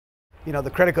You know,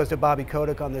 the credit goes to Bobby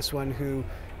Kotick on this one, who,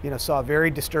 saw a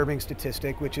very disturbing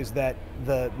statistic, which is that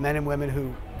the men and women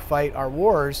who fight our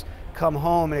wars come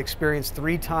home and experience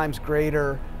 3 times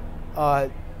greater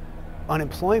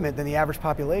unemployment than the average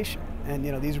population. And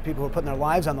these are people who are putting their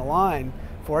lives on the line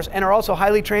for us and are also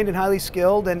highly trained and highly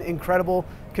skilled and incredible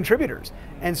contributors.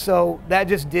 And so that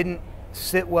just didn't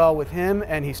sit well with him,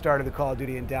 and he started the Call of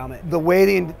Duty Endowment. The way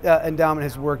the endowment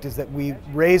has worked is that we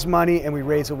raise money and we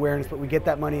raise awareness, but we get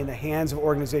that money in the hands of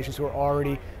organizations who are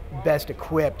already best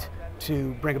equipped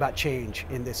to bring about change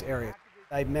in this area.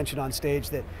 I mentioned on stage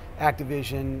that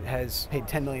Activision has paid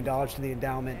 $10 million to the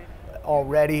endowment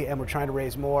already, and we're trying to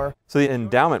raise more. So the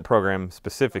endowment program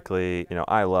specifically,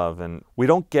 I love, and we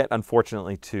don't get,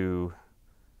 unfortunately, to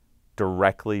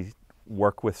directly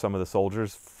work with some of the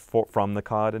soldiers from the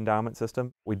COD endowment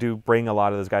system. We do bring a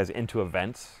lot of those guys into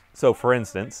events. So for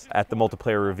instance, at the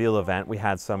multiplayer reveal event, we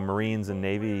had some Marines and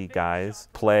Navy guys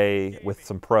play with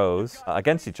some pros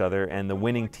against each other, and the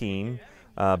winning team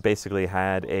basically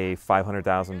had a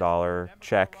 $500,000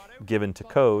 check given to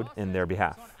Code in their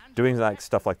behalf. Doing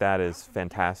stuff like that is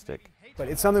fantastic. But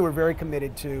it's something we're very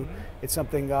committed to. It's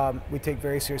something we take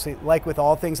very seriously. Like with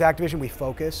all things Activision, we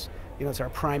focus. It's our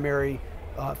primary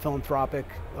philanthropic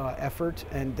effort,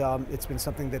 and it's been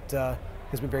something that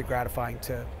has been very gratifying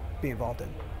to be involved in.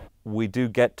 We do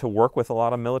get to work with a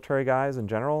lot of military guys in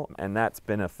general, and that's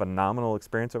been a phenomenal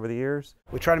experience over the years.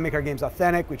 We try to make our games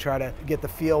authentic, we try to get the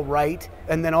feel right,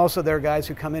 and then also there are guys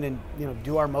who come in and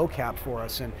do our mocap for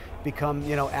us and become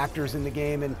actors in the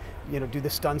game and do the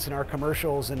stunts in our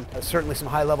commercials, and certainly some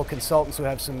high-level consultants who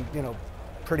have some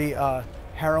pretty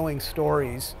harrowing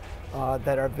stories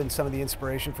that have been some of the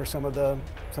inspiration for some of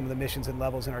the missions and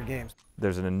levels in our games.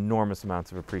 There's an enormous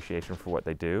amount of appreciation for what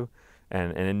they do,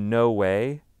 and in no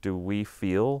way do we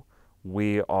feel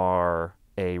we are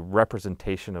a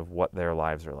representation of what their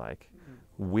lives are like.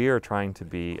 We are trying to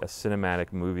be a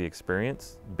cinematic movie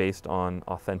experience based on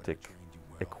authentic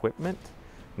equipment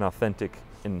and authentic,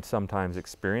 and sometimes,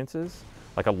 experiences.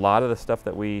 Like, a lot of the stuff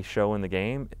that we show in the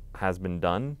game has been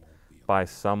done by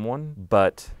someone,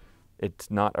 but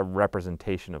it's not a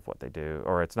representation of what they do,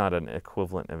 or it's not an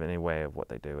equivalent of any way of what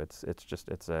they do.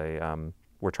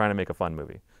 We're trying to make a fun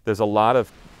movie. There's a lot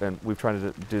of, and we've tried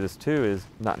to do this too, is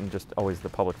not in just always the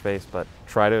public face, but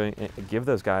try to give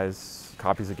those guys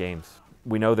copies of games.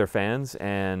 We know they're fans,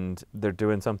 and they're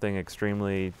doing something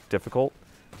extremely difficult,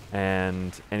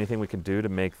 and anything we can do to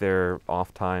make their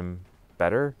off time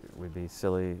better, we'd be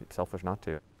selfish not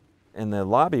to. In the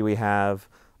lobby, we have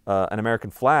an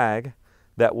American flag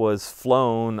that was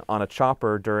flown on a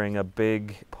chopper during a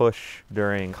big push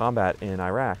during combat in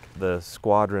Iraq. The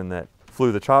squadron that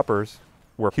flew the choppers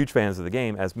were huge fans of the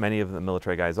game, as many of the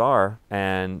military guys are,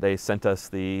 and they sent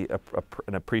us an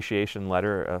appreciation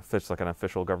letter, like an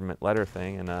official government letter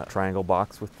thing, in a triangle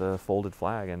box with the folded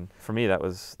flag. And for me, that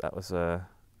was a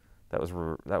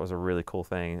really cool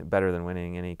thing. Better than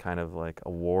winning any kind of like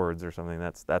awards or something.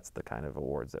 That's the kind of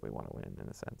awards that we want to win, in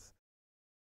a sense.